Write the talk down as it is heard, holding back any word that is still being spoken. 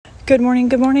Good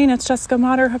morning. It's Jessica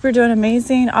Motter. Hope you're doing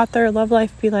amazing. Author, Love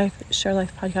Life, Be Life, Share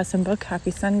Life podcast and book.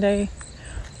 Happy Sunday.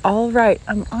 All right,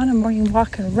 I'm on a morning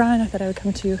walk and run. I thought I would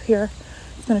come to you here.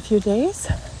 It's been a few days.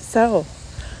 So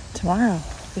tomorrow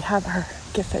we have our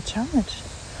Get Fit Challenge.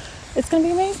 It's going to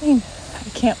be amazing. I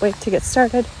can't wait to get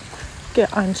started,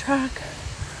 get on track.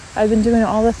 I've been doing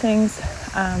all the things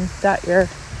that you're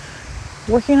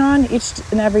working on each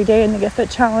and every day in the Get Fit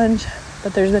Challenge,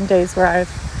 but there's been days where I've,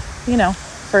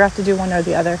 forgot to do one or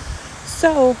the other.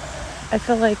 So I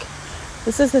feel like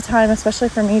this is the time, especially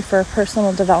for me, for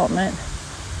personal development,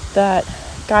 that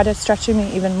God is stretching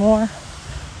me even more,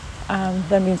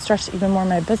 than being stretched even more in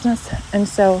my business. And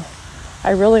so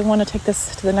I really want to take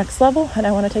this to the next level, and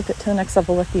I want to take it to the next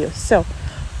level with you. So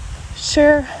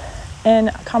share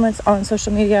in comments on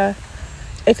social media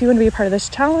if you want to be a part of this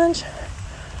challenge,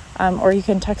 or you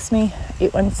can text me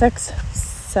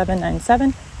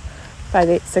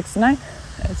 816-797-5869.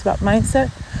 It's about mindset,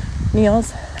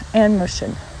 meals, and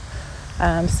motion.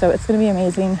 So it's going to be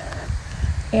amazing.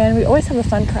 And we always have a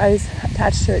fun prize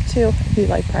attached to it too. If you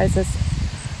like prizes,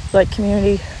 like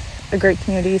community, a great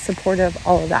community, supportive,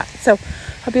 all of that. So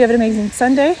hope you have an amazing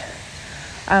Sunday.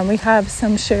 We have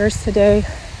some shares today.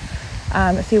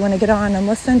 If you want to get on and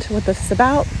listen to what this is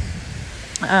about,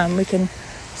 we can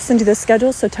send you the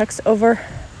schedule. So text over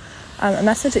a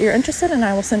message that you're interested in, and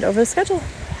I will send over the schedule.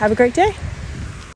 Have a great day.